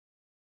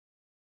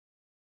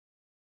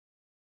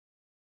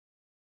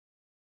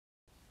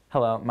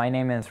Hello, my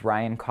name is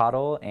Ryan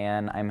Caudill,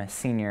 and I'm a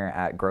senior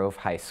at Grove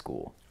High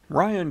School.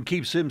 Ryan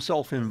keeps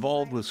himself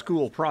involved with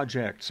school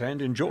projects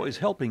and enjoys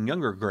helping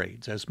younger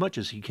grades as much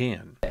as he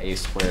can. A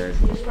squared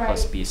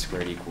plus b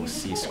squared equals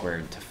c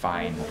squared to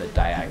find the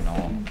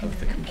diagonal of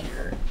the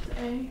computer.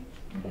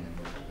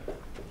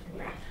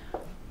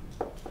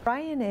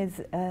 Ryan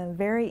is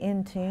very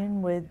in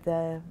tune with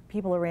the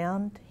people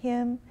around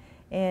him,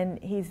 and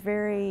he's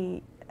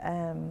very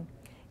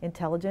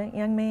intelligent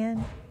young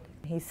man.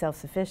 He's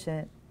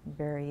self-sufficient,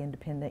 very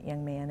independent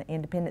young man,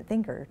 independent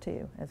thinker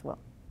too as well.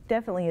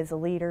 Definitely is a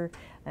leader,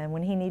 and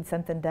when he needs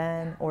something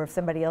done or if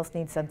somebody else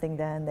needs something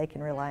done, they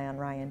can rely on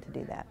Ryan to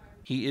do that.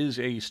 He is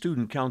a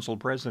student council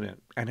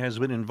president and has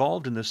been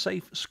involved in the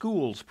Safe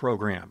Schools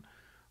program.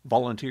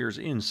 Volunteers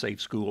in Safe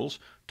Schools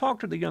talk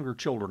to the younger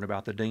children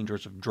about the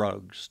dangers of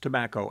drugs,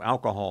 tobacco,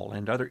 alcohol,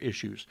 and other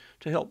issues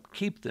to help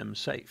keep them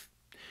safe.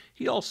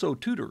 He also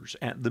tutors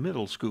at the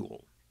middle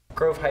school.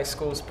 Grove High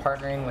School is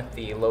partnering with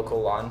the local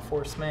law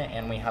enforcement,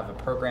 and we have a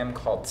program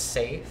called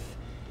SAFE.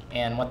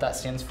 And what that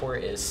stands for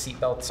is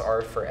Seatbelts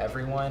Are for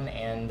Everyone,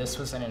 and this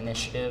was an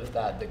initiative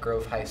that the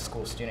Grove High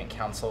School Student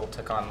Council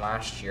took on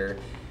last year.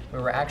 We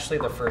were actually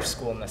the first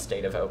school in the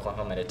state of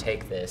Oklahoma to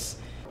take this.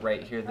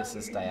 Right here, this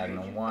is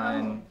diagonal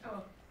 1.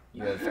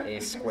 You have a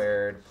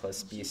squared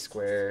plus b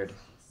squared,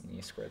 and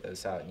you square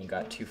those out, and you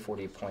got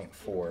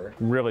 240.4.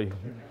 Really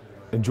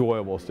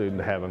enjoyable student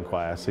to have in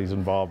class. He's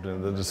involved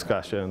in the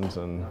discussions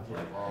and,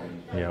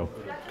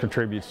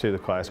 contributes to the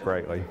class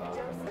greatly.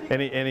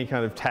 Any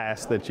kind of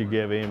task that you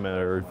give him,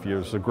 or if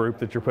there's a group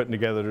that you're putting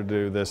together to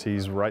do this,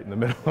 he's right in the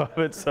middle of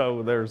it,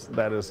 so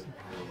that is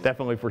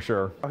definitely for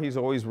sure. He's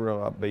always real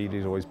upbeat,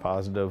 he's always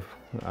positive.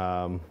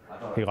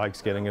 He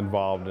likes getting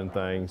involved in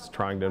things,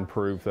 trying to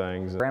improve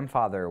things.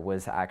 Grandfather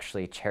was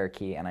actually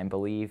Cherokee, and I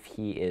believe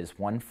he is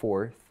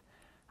 1/4,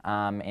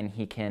 and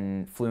he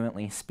can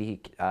fluently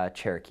speak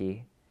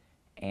Cherokee.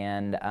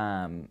 And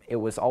it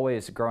was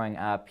always growing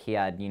up, he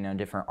had,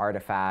 different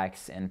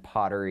artifacts and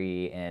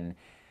pottery and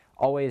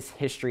always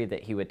history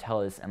that he would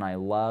tell us, and I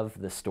love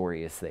the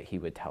stories that he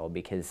would tell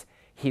because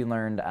he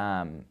learned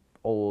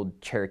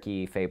old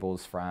Cherokee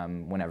fables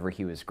from whenever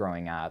he was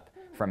growing up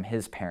from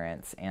his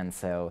parents, and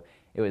so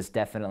it was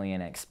definitely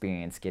an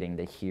experience getting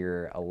to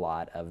hear a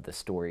lot of the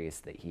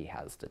stories that he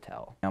has to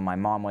tell. My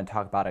mom would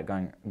talk about it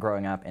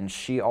growing up, and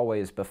she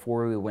always,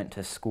 before we went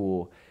to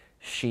school,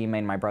 she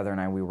made my brother and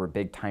I, we were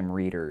big time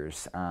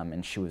readers,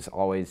 and she was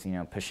always,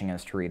 pushing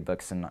us to read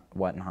books and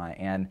whatnot.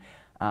 And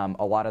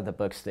a lot of the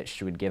books that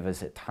she would give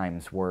us at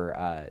times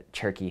were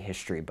Cherokee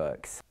history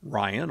books.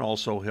 Ryan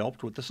also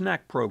helped with the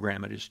snack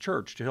program at his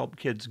church to help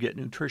kids get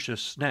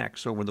nutritious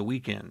snacks over the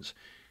weekends.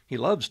 He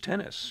loves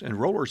tennis and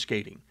roller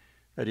skating.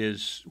 That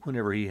is,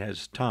 whenever he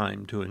has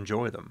time to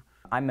enjoy them.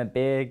 I'm a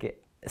big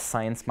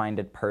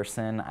science-minded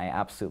person. I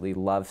absolutely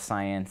love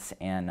science,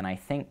 and I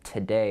think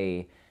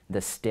today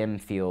the STEM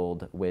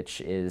field, which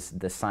is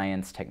the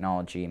science,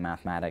 technology,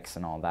 mathematics,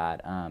 and all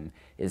that,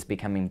 is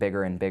becoming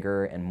bigger and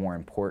bigger and more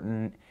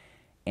important.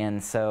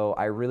 And so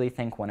I really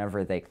think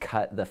whenever they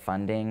cut the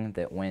funding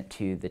that went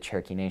to the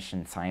Cherokee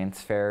Nation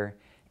Science Fair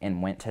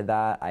and went to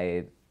that,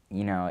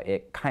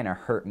 it kind of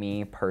hurt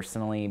me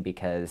personally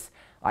because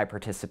I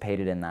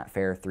participated in that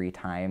fair 3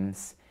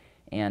 times,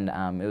 and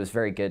it was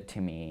very good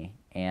to me,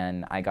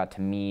 and I got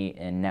to meet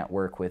and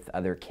network with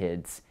other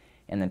kids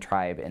in the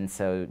tribe, and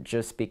so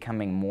just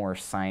becoming more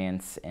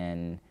science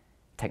and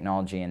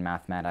technology and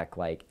mathematics,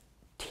 like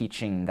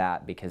teaching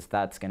that, because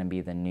that's going to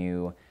be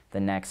the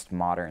next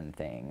modern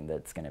thing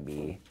that's going to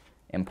be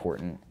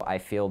important. I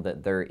feel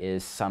that there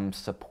is some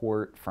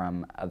support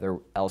from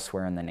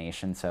elsewhere in the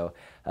nation, so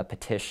a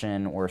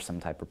petition or some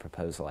type of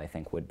proposal I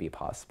think would be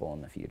possible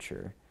in the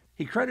future.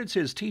 He credits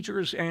his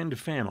teachers and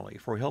family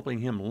for helping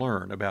him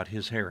learn about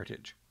his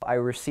heritage. I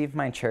received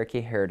my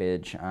Cherokee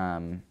heritage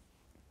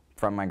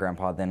from my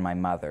grandpa, then my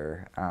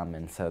mother,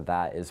 and so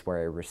that is where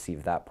I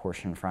received that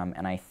portion from.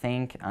 And I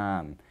think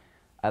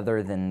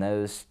other than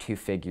those 2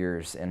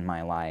 figures in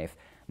my life,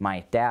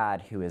 my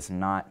dad, who is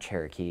not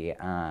Cherokee,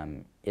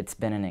 it's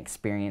been an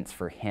experience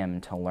for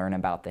him to learn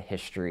about the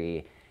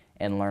history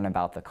and learn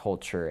about the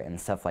culture and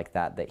stuff like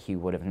that that he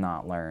would have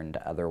not learned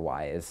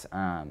otherwise.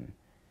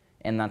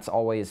 And that's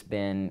always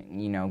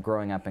been,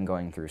 growing up and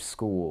going through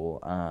school,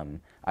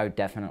 I would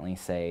definitely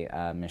say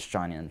Miss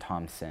Johnny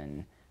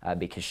Thompson,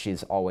 because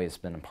she's always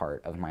been a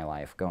part of my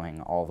life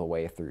going all the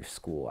way through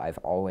school. I've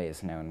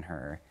always known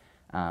her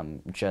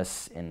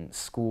just in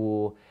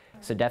school.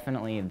 So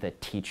definitely the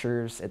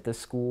teachers at the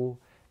school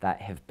that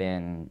have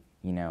been,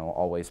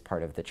 always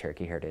part of the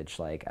Cherokee heritage,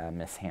 like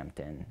Miss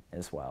Hampton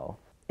as well.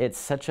 It's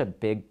such a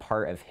big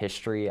part of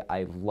history.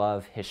 I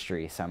love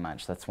history so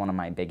much. That's one of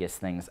my biggest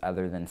things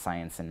other than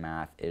science and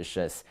math, is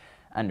just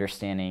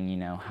understanding,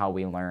 how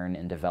we learn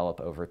and develop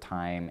over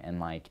time,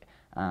 and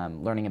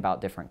learning about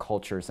different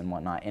cultures and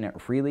whatnot. And it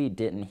really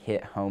didn't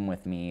hit home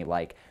with me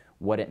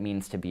what it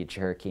means to be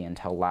Cherokee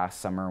until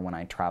last summer when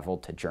I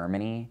traveled to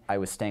Germany. I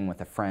was staying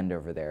with a friend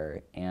over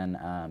there, and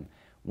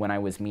when I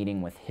was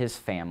meeting with his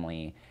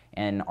family,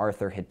 and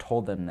Arthur had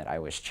told them that I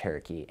was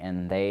Cherokee,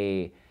 and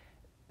they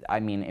I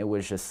mean, it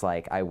was just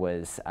like I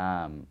was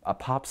a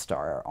pop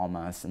star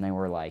almost, and they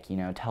were like, you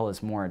know, tell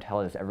us more, tell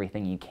us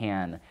everything you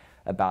can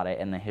about it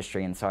and the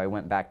history. And so I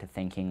went back to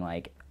thinking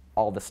like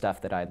all the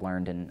stuff that I'd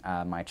learned in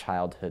my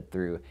childhood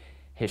through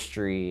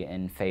history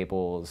and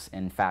fables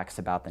and facts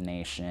about the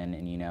nation,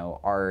 and you know,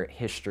 our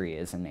history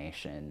as a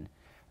nation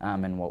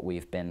and what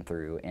we've been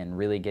through, and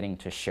really getting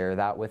to share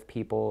that with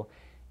people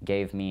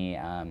gave me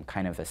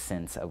kind of a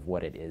sense of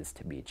what it is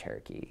to be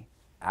Cherokee.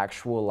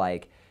 Actual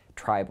like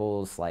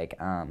tribals, like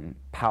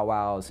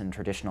powwows and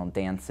traditional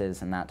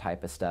dances and that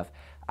type of stuff,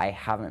 I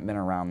haven't been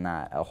around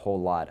that a whole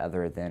lot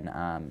other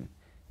than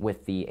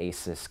with the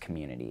ACES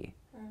community.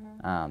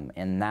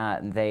 And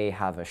that they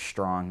have a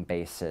strong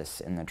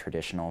basis in the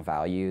traditional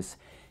values.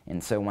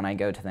 And so when I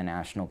go to the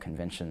national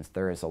conventions,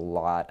 there is a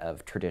lot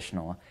of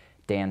traditional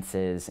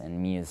dances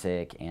and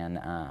music,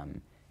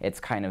 and it's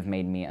kind of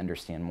made me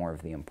understand more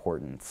of the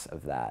importance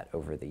of that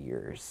over the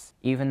years.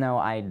 Even though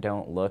I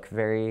don't look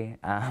very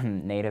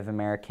Native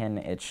American,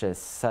 it's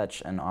just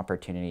such an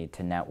opportunity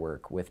to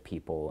network with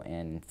people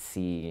and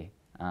see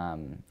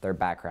their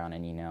background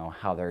and, you know,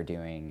 how they're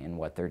doing and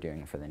what they're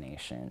doing for the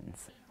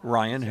nations.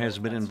 Ryan has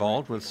been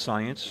involved with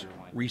science,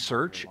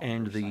 research,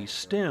 and the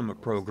STEM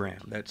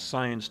program, that's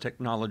science,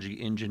 technology,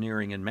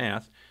 engineering, and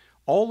math,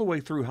 all the way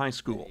through high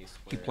school.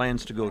 He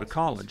plans to go to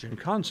college and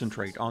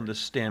concentrate on the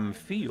STEM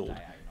field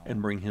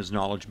and bring his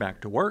knowledge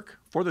back to work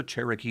for the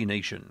Cherokee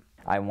Nation.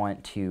 I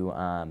want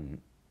to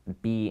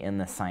be in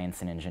the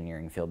science and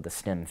engineering field, the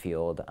STEM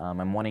field.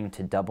 I'm wanting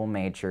to double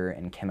major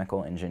in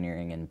chemical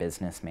engineering and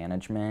business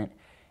management,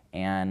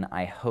 and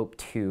I hope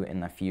to, in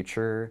the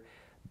future,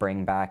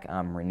 bring back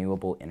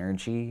renewable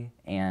energy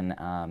and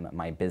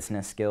my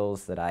business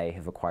skills that I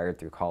have acquired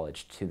through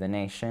college to the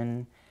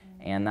nation.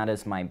 And that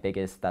is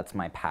that's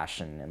my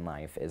passion in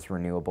life, is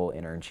renewable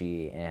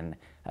energy and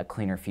a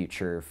cleaner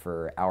future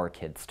for our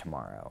kids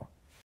tomorrow.